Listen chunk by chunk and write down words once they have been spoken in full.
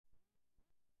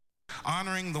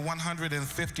honoring the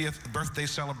 150th birthday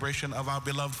celebration of our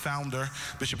beloved founder,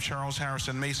 Bishop Charles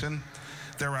Harrison Mason.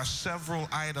 There are several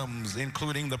items,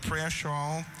 including the prayer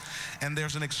shawl, and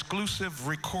there's an exclusive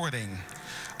recording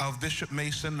of Bishop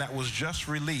Mason that was just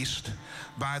released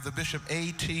by the Bishop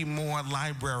A.T. Moore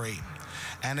Library.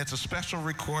 And it's a special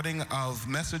recording of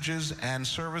messages and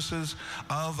services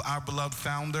of our beloved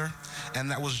founder, and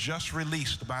that was just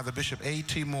released by the Bishop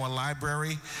A.T. Moore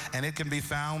Library, and it can be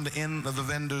found in the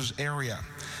vendors area.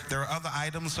 There are other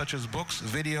items such as books,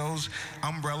 videos,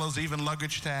 umbrellas, even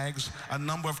luggage tags, a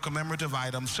number of commemorative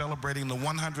items celebrating the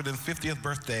 150th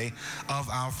birthday of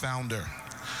our founder.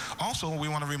 Also, we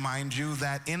want to remind you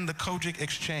that in the COGIC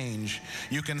exchange,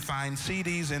 you can find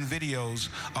CDs and videos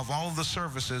of all of the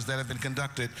services that have been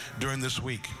conducted during this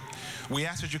week. We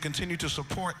ask that you continue to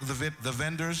support the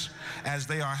vendors as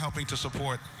they are helping to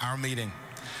support our meeting.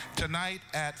 Tonight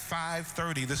at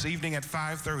 5:30, this evening at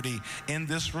 5:30, in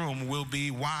this room will be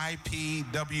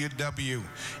YPWW,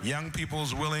 Young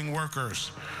People's Willing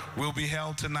Workers, will be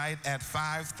held tonight at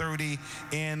 5:30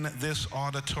 in this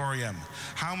auditorium.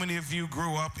 How many of you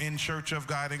grew up in Church of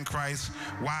God in Christ,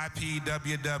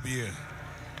 YPWW?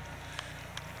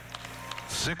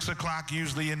 6 o'clock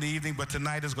usually in the evening, but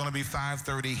tonight is going to be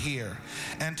 5:30 here.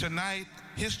 And tonight,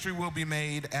 history will be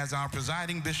made as our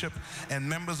presiding bishop and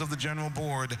members of the general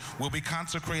board will be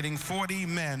consecrating 40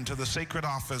 men to the sacred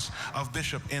office of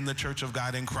bishop in the Church of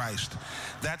God in Christ.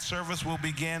 That service will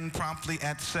begin promptly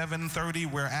at 7:30.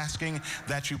 We're asking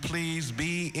that you please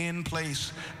be in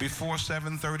place before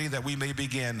 7:30 that we may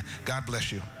begin. God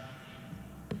bless you.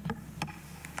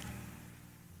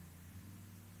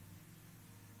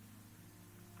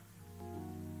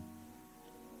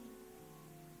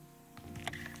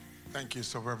 Thank you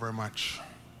so very, very much.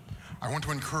 I want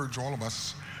to encourage all of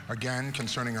us, again,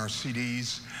 concerning our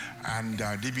CDs and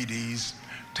DVDs,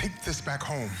 take this back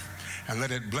home and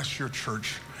let it bless your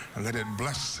church and let it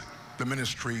bless the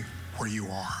ministry where you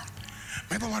are.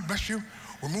 May the Lord bless you.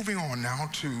 We're moving on now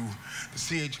to the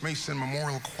C.H. Mason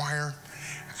Memorial Choir,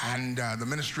 and the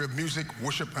Ministry of Music,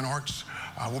 Worship, and Arts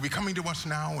will be coming to us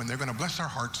now, and they're going to bless our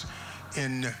hearts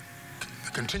in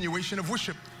the continuation of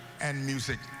worship and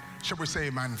music. Shall we say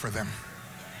amen for them?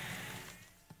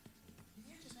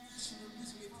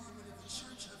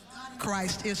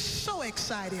 Christ is so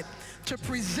excited to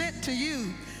present to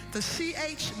you the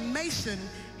C.H. Mason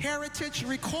Heritage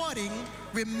Recording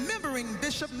remembering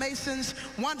Bishop Mason's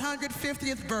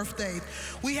 150th birthday.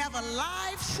 We have a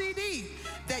live CD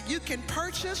that you can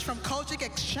purchase from COGIC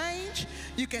Exchange.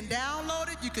 You can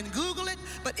download it, you can Google it,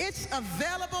 but it's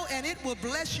available and it will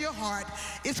bless your heart.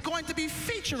 It's going to be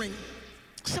featuring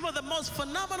some of the most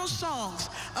phenomenal songs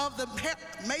of the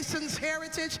Masons'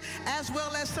 heritage, as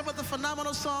well as some of the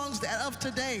phenomenal songs of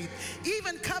today.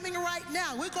 Even coming right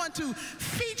now, we're going to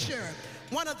feature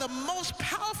one of the most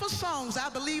powerful songs I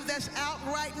believe that's out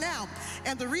right now.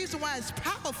 And the reason why it's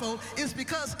powerful is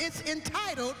because it's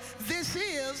entitled, "This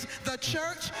is the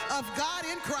Church of God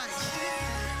in Christ."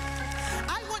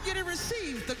 I want you to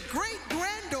receive the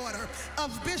great-granddaughter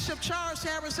of Bishop Charles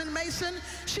Harrison Mason.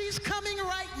 She's coming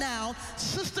right now,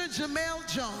 Sister Jamel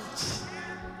Jones.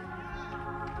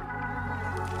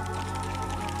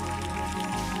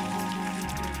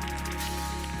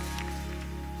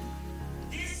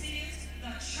 This is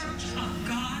the Church of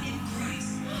God in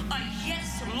Christ, a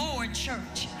Yes Lord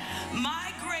church.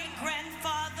 My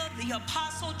great-grandfather, the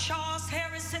Apostle Charles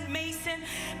Harrison Mason,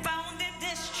 founded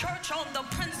this church on the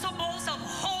principles of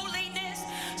holiness,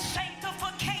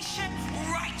 sanctification,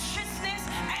 righteousness,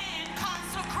 and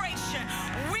consecration.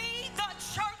 We, the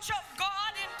Church of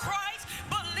God in Christ,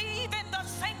 believe in the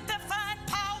sanctifying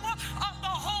power of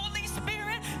the Holy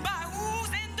Spirit, by whose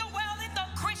indwelling the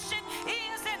Christian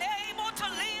is enabled to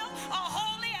live a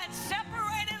holy and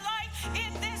separated life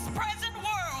in this present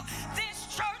world. This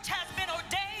church has been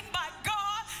ordained by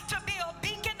God to be a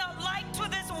beacon of light to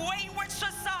this wayward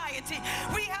society.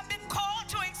 We have been called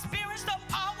to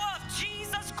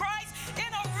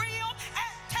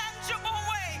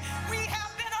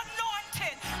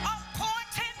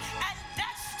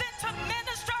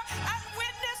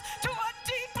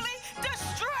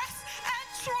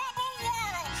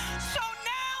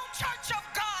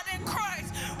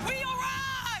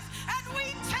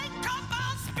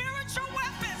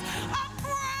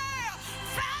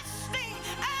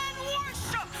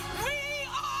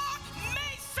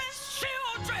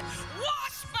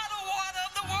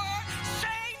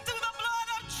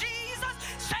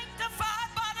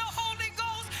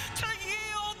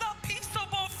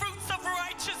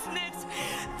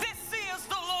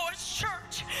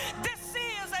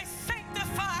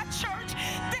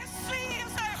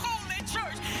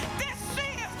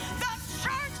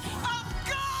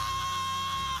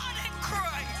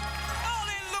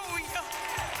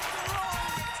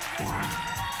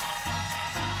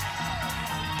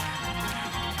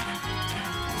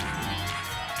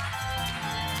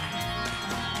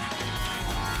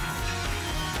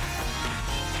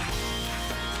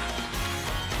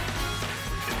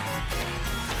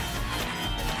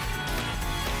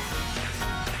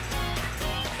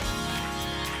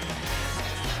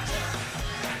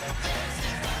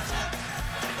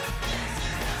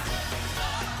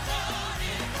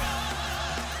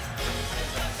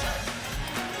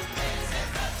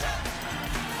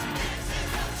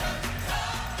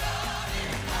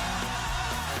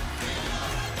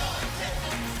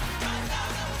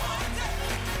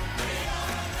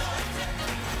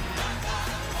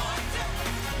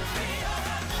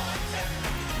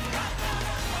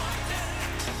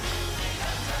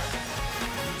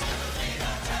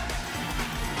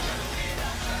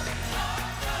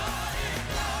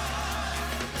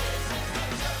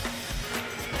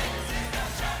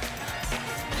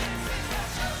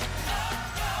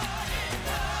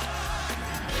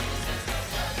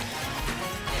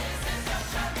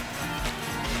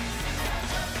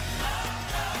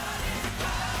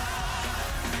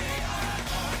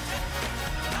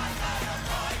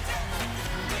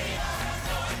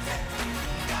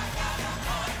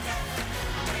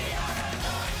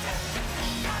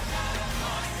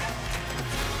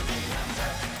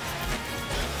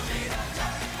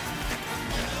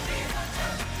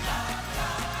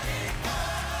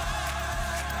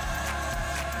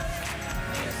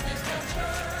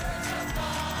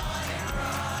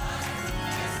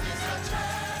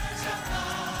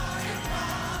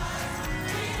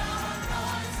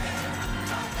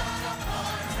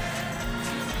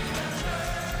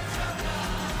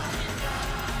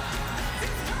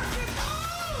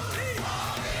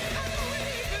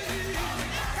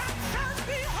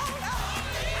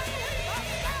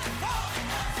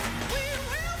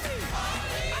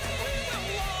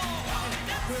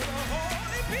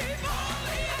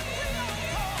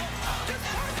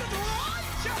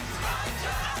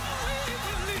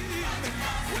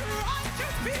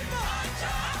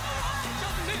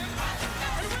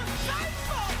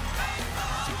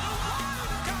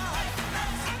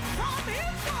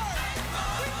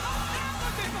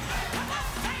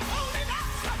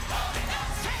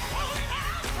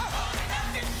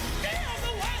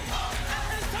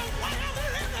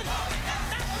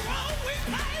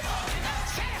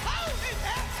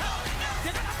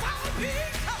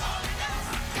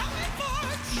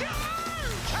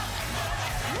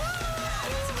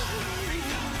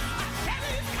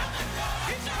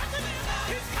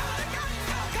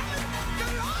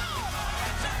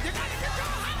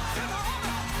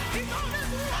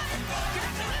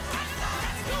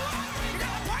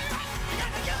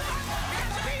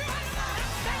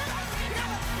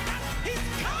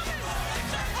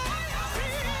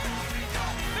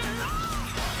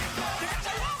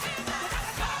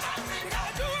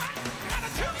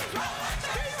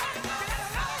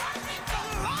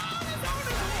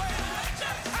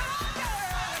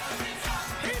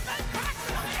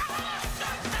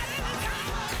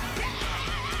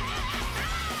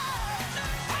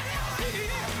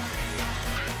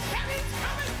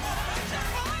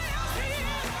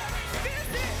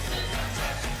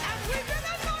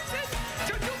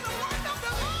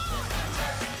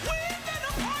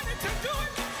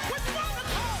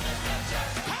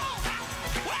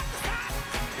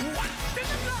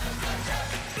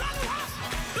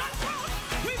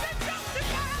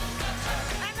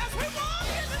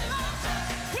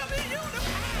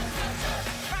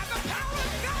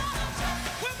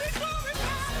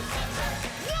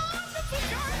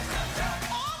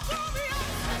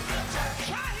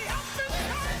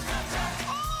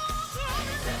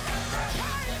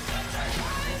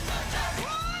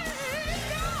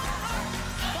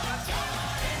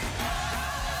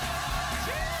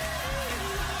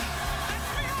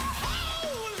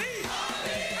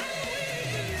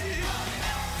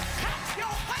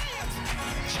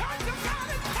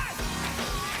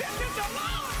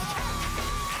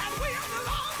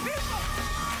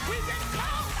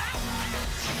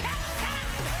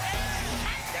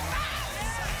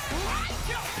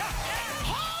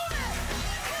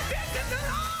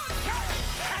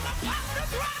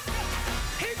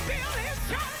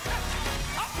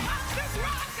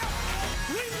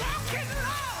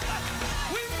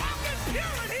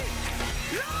purity,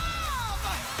 love,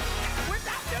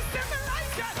 without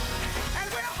dissimulation, and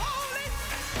we're holy.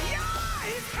 Yeah,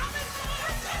 he's coming.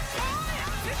 Oh,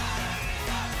 yeah, he's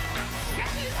coming.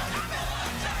 Yeah, he's coming.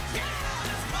 Yeah.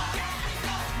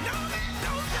 No man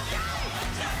knows the day,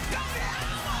 no the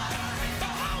hour.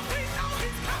 Oh, we know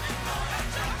he's coming.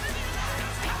 Coming,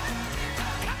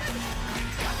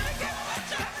 coming again.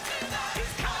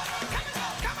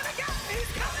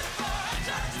 He's coming again. He's coming.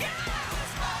 Yeah.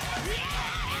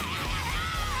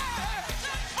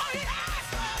 Oh, yes.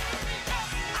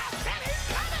 I said he's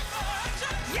coming.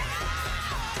 Yeah.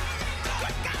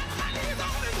 Good God, honey, he's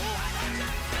on his way.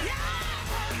 Yeah.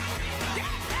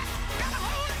 Yeah. Gotta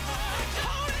hold it.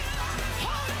 Hold it.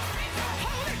 Hold it.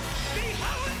 Hold it. Be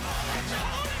holy.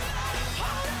 Hold it.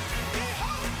 Hold it. Be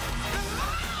holy. The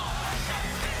Lord.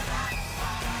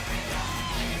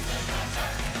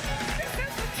 This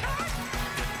is the church.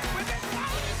 We've been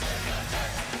founded.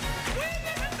 We've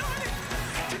been anointed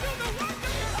to do the work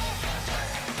of the Lord.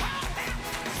 Called them,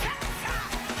 set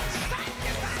aside,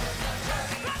 sanctified,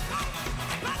 blood bought,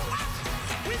 blood washed.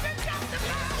 We've been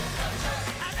justified.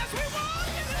 And as we walk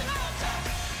in the Lord,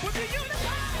 we'll be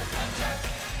unified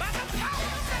by the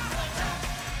power of God.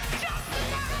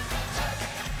 Justified,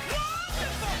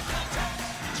 wonderful,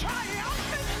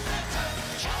 triumphant,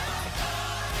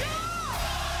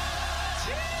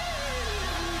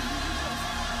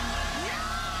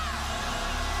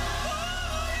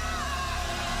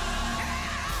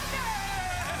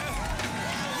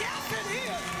 yes, it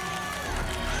is.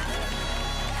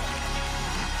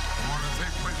 I want to say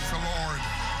praise the Lord.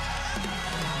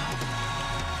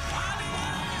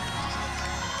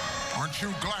 Aren't you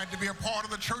glad to be a part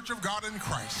of the Church of God in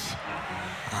Christ?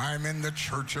 I'm in the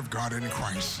Church of God in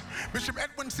Christ. Bishop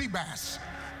Edwin C. Bass,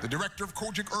 the director of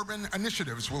COGIC Urban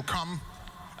Initiatives, will come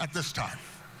at this time.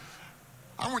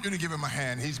 I want you to give him a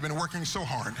hand. He's been working so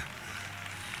hard.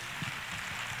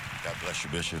 God bless you,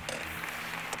 Bishop.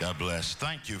 God bless.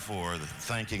 Thank you for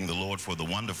thanking the Lord for the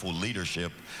wonderful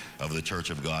leadership of the Church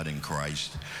of God in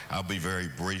Christ. I'll be very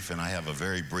brief, and I have a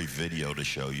very brief video to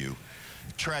show you.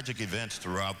 Tragic events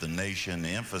throughout the nation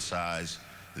emphasize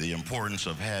the importance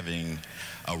of having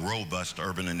a robust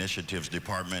urban initiatives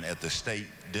department at the state,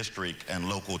 district, and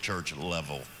local church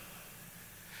level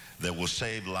that will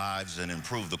save lives and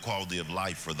improve the quality of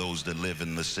life for those that live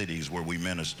in the cities where we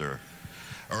minister.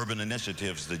 Urban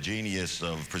Initiatives, the genius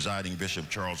of presiding Bishop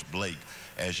Charles Blake,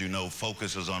 as you know,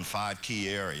 focuses on 5 key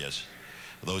areas.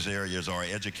 Those areas are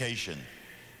education,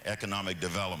 economic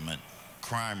development,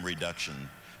 crime reduction,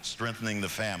 strengthening the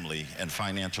family, and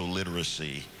financial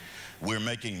literacy. We're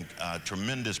making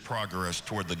tremendous progress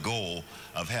toward the goal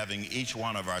of having each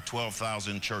one of our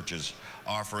 12,000 churches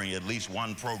offering at least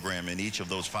one program in each of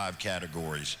those 5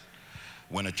 categories.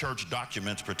 When a church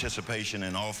documents participation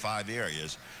in all 5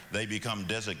 areas, they become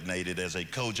designated as a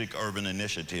COGIC Urban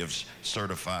Initiatives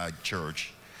certified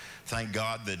church. Thank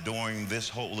God that during this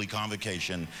Holy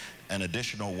Convocation, an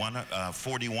additional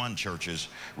 41 churches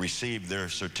received their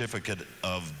certificate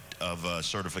of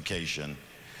certification.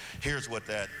 Here's what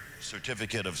that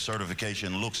certificate of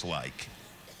certification looks like.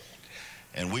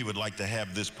 And we would like to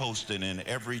have this posted in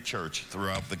every church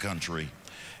throughout the country.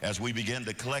 As we begin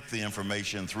to collect the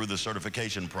information through the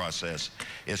certification process,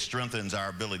 it strengthens our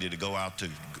ability to go out to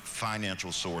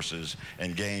financial sources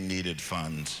and gain needed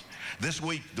funds. This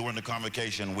week during the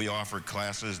convocation, we offered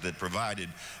classes that provided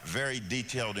very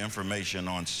detailed information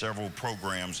on several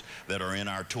programs that are in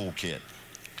our toolkit.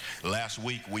 Last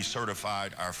week, we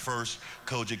certified our first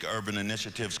COGIC Urban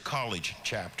Initiatives College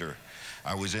chapter.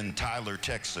 I was in Tyler,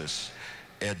 Texas,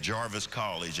 at Jarvis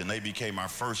College, and they became our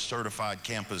first certified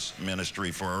campus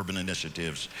ministry for urban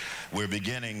initiatives. We're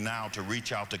beginning now to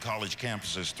reach out to college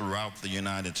campuses throughout the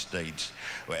United States.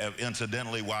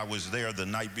 Incidentally, while I was there the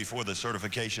night before the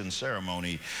certification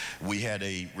ceremony, we had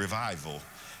a revival.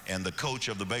 And the coach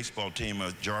of the baseball team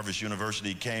at Jarvis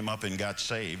University came up and got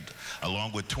saved,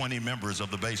 along with 20 members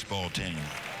of the baseball team.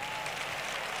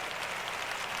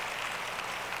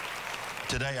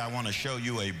 Today, I want to show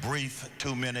you a brief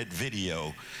 2-minute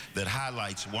video that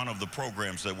highlights one of the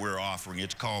programs that we're offering.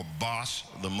 It's called Boss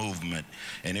the Movement,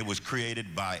 and it was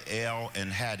created by Al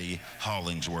and Hattie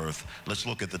Hollingsworth. Let's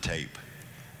look at the tape.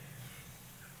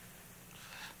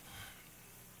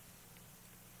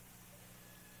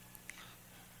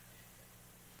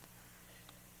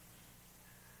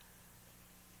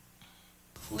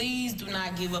 Please do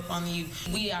not give up on you.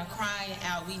 We are crying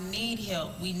out. We need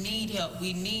help. We need help.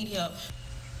 We need help.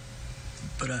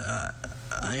 But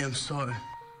I am sorry.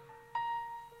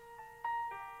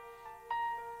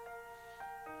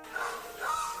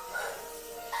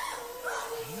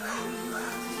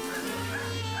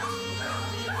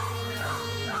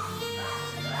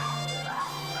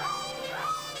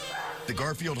 The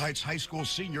Garfield Heights High School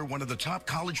senior, one of the top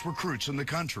college recruits in the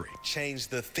country. Change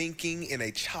the thinking in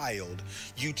a child.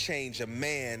 You change a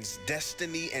man's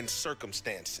destiny and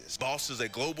circumstances. BOSS is a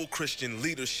global Christian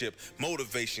leadership,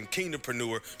 motivation,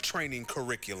 kingdompreneur training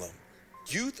curriculum.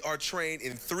 Youth are trained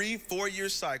in 3 4-year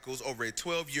cycles over a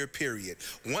 12-year period.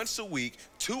 Once a week,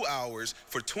 2 hours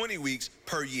for 20 weeks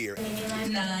per year. 9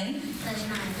 + 9.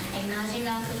 Acknowledging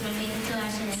God for remaining 2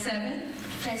 hours today. 7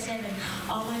 + 7.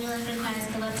 All my life requires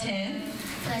to love 10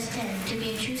 + 10. To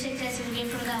be a true success and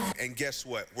gift from God. And guess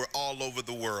what? We're all over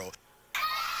the world.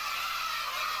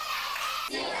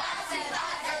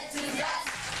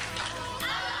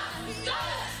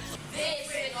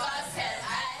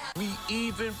 We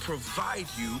even provide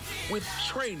you with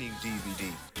training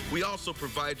DVD. We also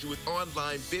provide you with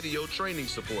online video training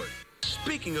support.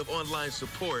 Speaking of online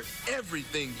support,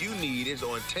 everything you need is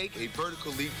on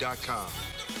takeaverticalleap.com.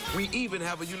 We even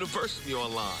have a university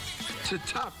online. To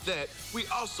top that, we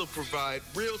also provide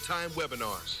real-time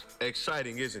webinars.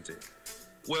 Exciting, isn't it?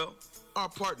 Well, our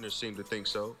partners seem to think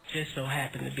so. Just so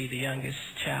happened to be the youngest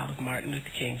child of Martin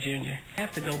Luther King Jr. I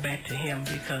have to go back to him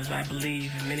because I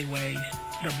believe in many ways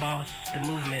the BOSS, the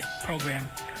movement program,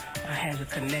 has a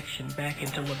connection back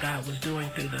into what God was doing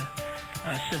through the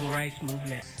civil rights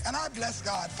movement. And I bless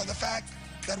God for the fact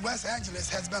that West Angeles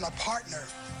has been a partner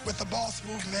with the BOSS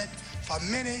movement for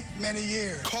many, many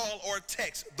years. Call or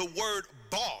text the word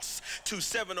BOSS to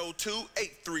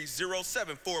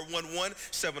 702-830-7411,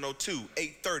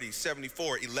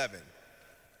 702-830-7411.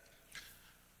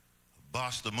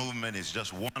 BOSS, the movement, is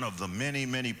just one of the many,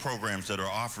 many programs that are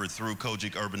offered through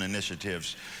COGIC Urban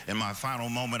Initiatives. In my final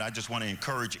moment, I just want to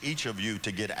encourage each of you to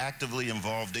get actively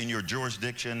involved in your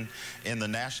jurisdiction, in the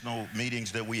national meetings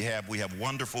that we have. We have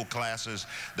wonderful classes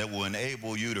that will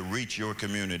enable you to reach your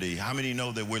community. How many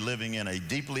know that we're living in a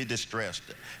deeply distressed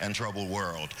and troubled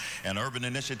world? And Urban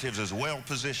Initiatives is well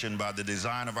positioned by the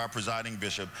design of our presiding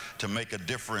bishop to make a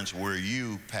difference where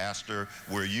you pastor,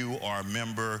 where you are a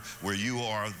member, where you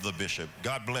are the bishop.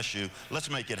 God bless you. Let's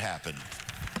make it happen.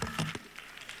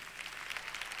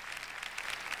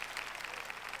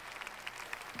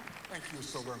 Thank you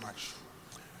so very much.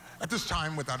 At this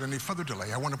time, without any further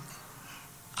delay, I want to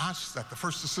ask that the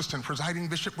First Assistant Presiding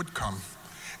Bishop would come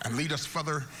and lead us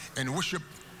further in worship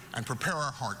and prepare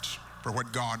our hearts for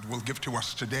what God will give to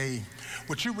us today.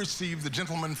 Would you receive the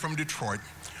gentleman from Detroit?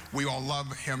 We all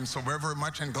love him so very, very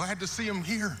much and glad to see him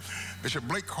here. Bishop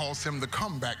Blake calls him the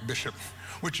comeback bishop.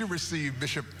 Would you receive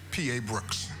Bishop P.A.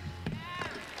 Brooks?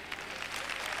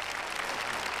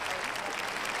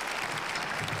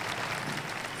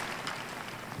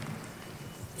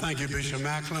 Thank you, Bishop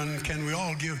Macklin. Can we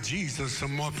all give Jesus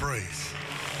some more praise?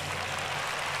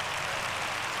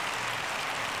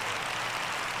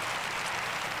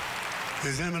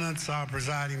 His Eminence, our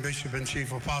presiding Bishop and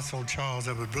Chief Apostle Charles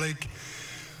Edward Blake,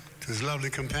 to his lovely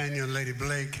companion, Lady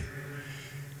Blake,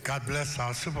 God bless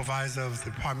our supervisor of the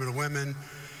Department of Women,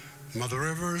 Mother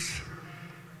Rivers.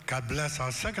 God bless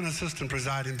our second assistant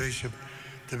presiding bishop,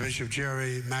 the Bishop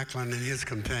Jerry Macklin and his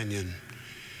companion.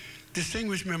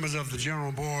 Distinguished members of the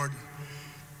General Board,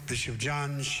 Bishop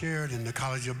John Sheard and the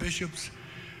College of Bishops,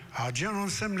 our General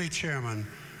Assembly Chairman,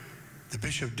 the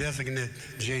Bishop Designate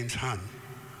James Hunt.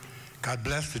 God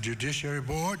bless the Judiciary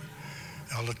Board,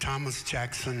 Elder Thomas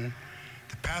Jackson,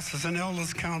 the Pastors and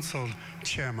Elders Council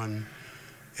Chairman,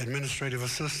 Administrative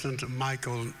Assistant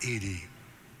Michael Eady,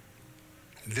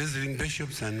 visiting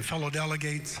bishops and fellow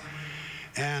delegates,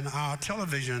 and our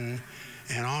television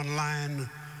and online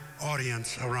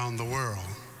audience around the world.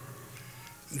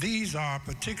 These are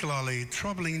particularly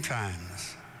troubling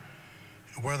times,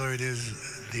 whether it is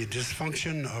the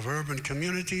dysfunction of urban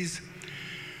communities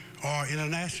or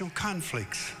international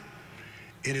conflicts.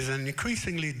 It is an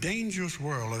increasingly dangerous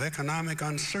world of economic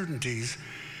uncertainties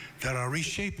that are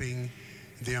reshaping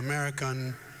the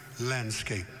American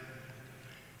landscape.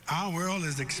 Our world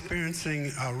is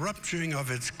experiencing a rupturing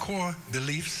of its core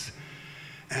beliefs,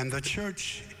 and the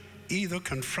church, either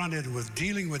confronted with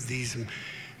dealing with these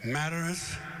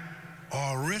matters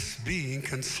or risk being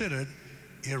considered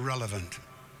irrelevant.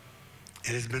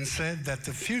 It has been said that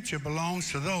the future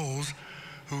belongs to those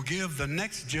who give the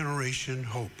next generation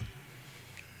hope.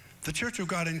 The Church of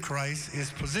God in Christ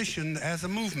is positioned as a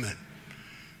movement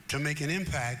to make an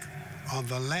impact on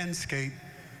the landscape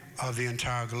of the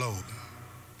entire globe.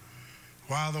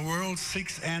 While the world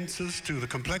seeks answers to the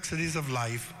complexities of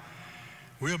life,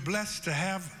 we are blessed to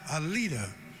have a leader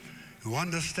who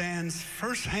understands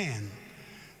firsthand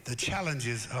the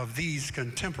challenges of these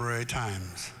contemporary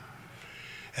times.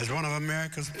 As one of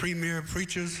America's premier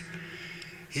preachers,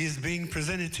 he is being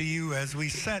presented to you as we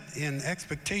sat in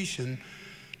expectation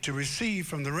to receive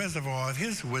from the reservoir of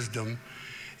his wisdom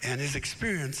and his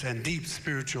experience and deep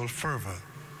spiritual fervor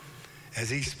as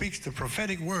he speaks the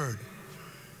prophetic word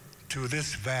to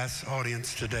this vast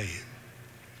audience today.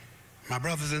 My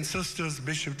brothers and sisters,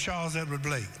 Bishop Charles Edward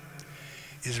Blake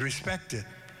is respected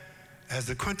as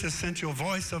the quintessential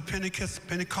voice of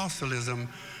Pentecostalism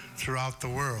throughout the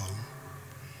world.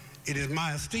 It is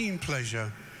my esteemed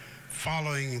pleasure,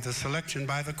 following the selection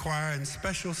by the choir and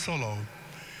special solo,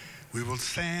 we will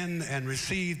stand and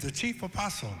receive the chief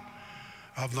apostle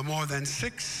of the more than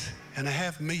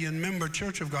 6.5 million member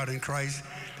Church of God in Christ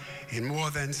in more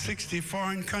than 60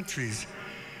 foreign countries,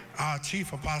 our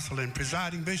chief apostle and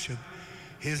presiding bishop,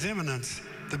 His Eminence,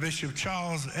 the Bishop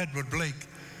Charles Edward Blake,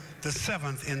 the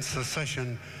 7th in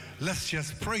succession. Let's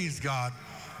just praise God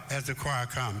as the choir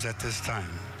comes at this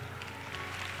time.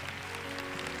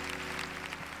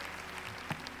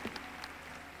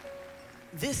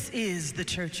 This is the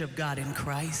Church of God in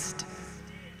Christ,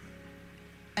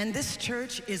 and this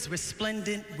church is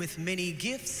resplendent with many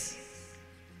gifts,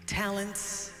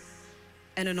 talents,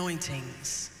 and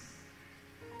anointings.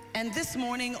 And this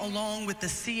morning, along with the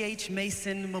C.H.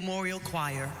 Mason Memorial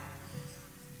Choir,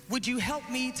 would you help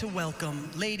me to welcome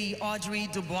Lady Audrey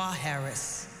Dubois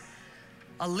Harris,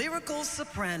 a lyrical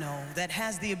soprano that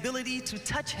has the ability to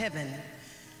touch heaven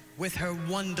with her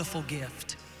wonderful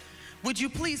gift. Would you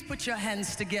please put your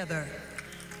hands together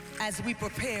as we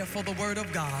prepare for the word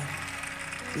of God?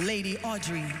 Lady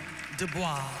Audrey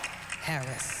Dubois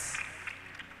Harris.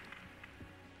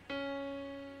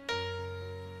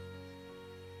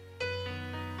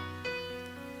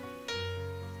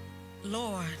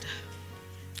 Lord,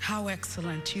 how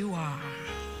excellent you are.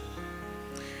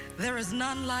 There is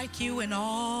none like you in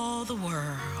all the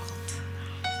world.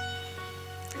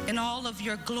 In all of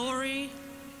your glory,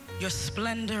 your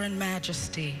splendor and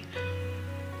majesty,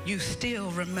 you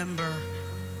still remember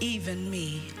even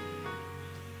me.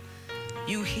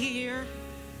 You hear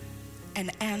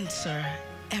and answer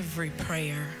every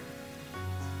prayer.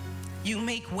 You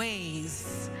make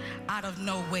ways out of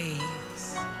no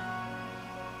ways.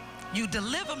 You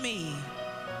deliver me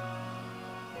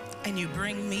and you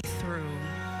bring me through.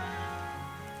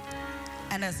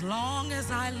 And as long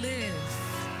as I live,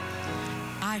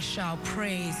 I shall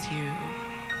praise you.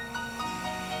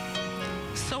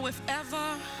 So if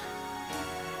ever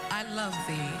I love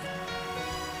thee,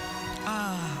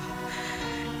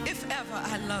 if ever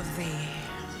I love thee,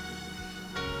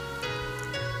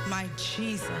 my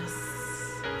Jesus,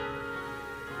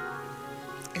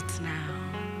 it's now.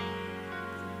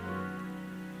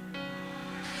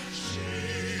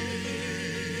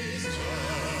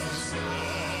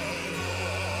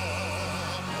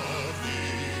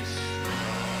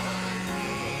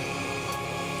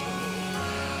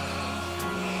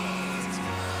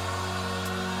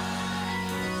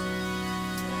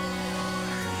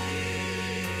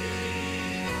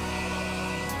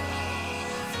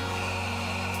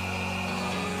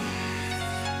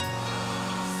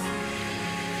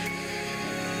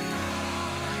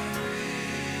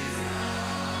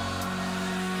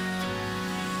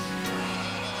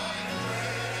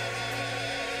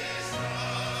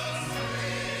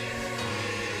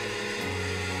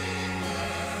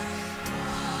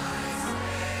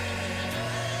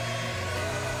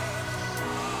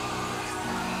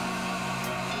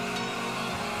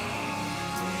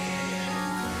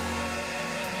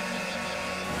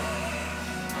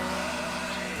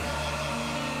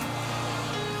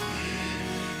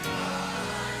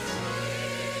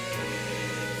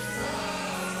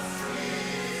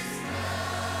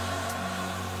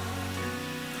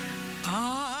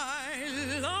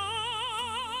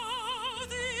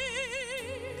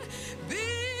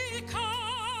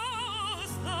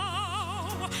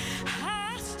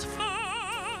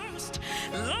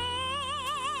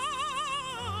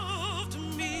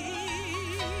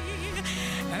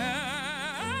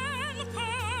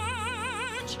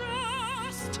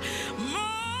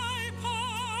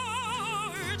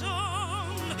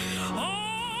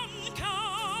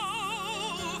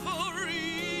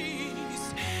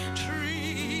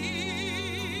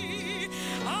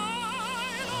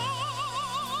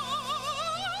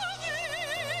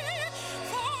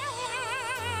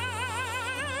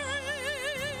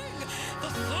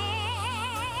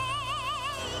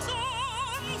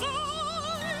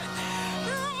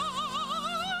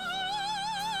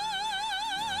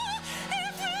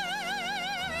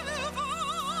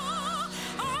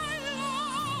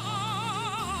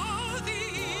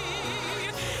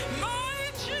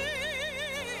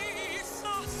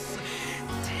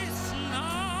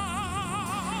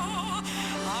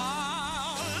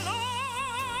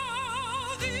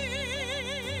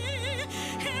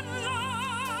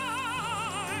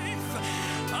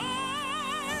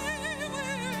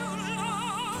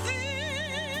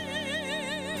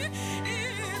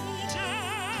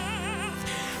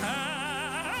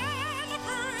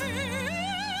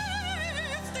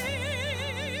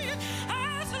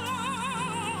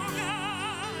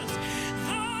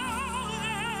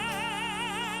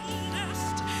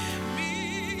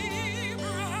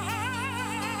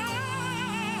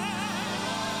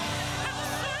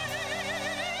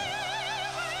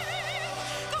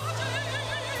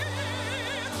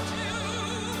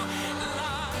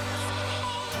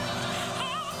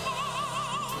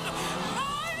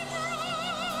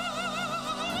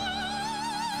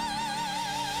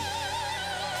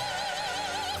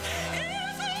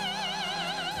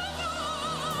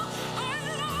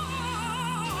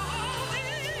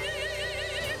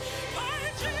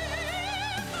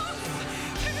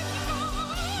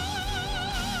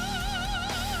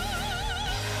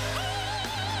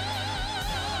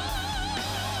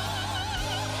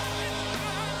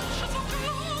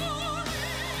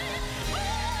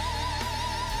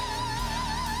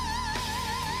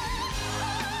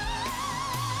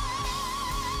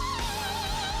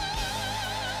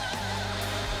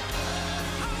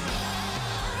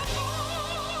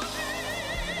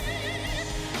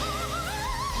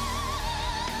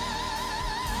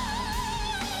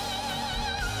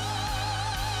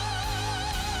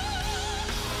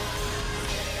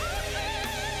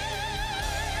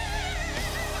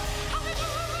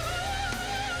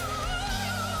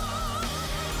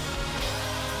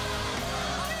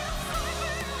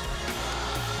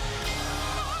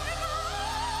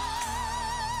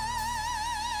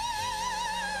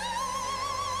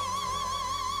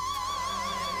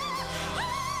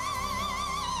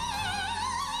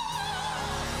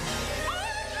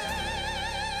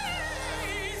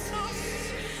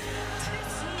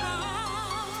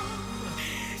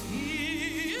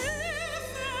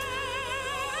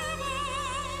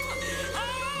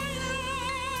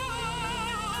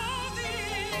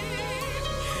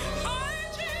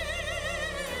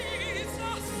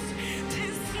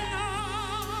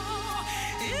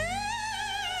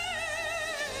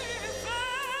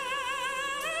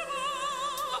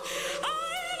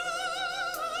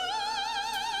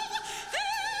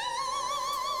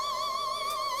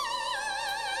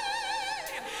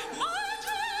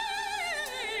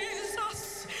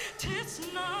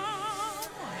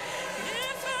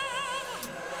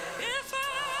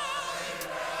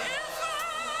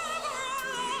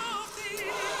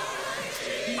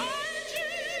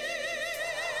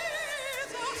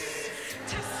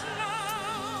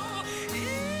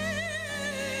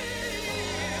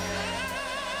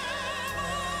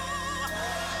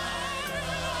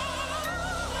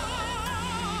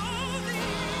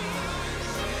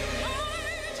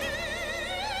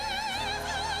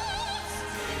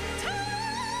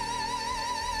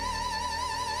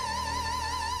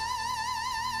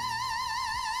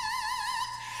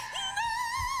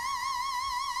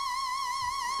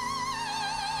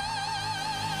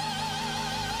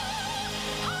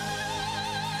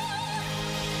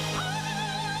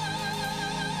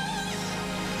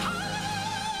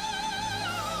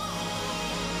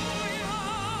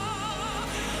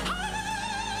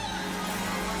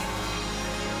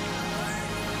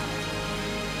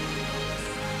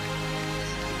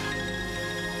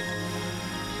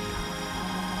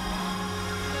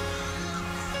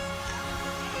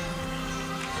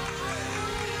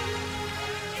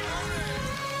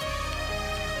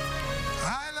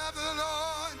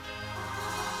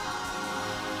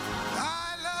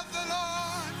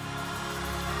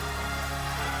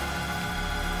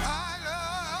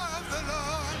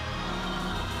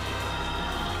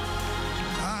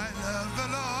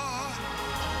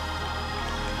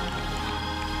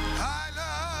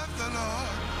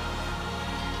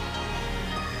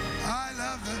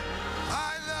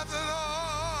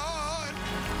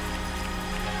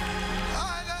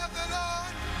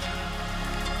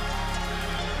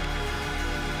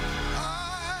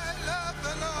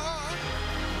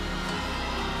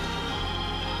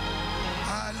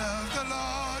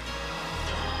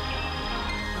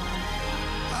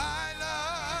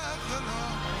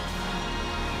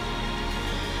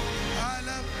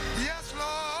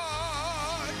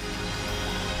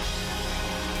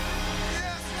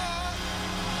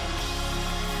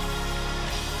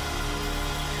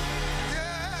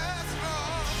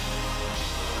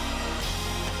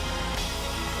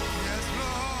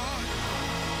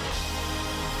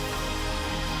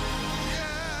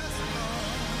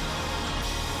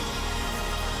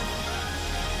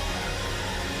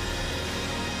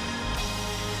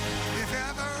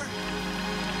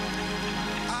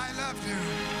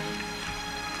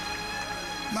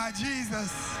 My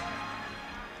Jesus,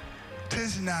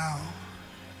 'tis now.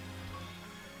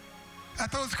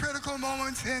 At those critical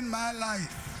moments in my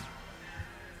life,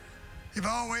 you've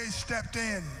always stepped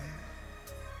in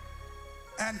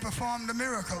and performed a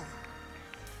miracle.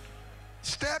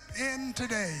 Step in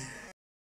today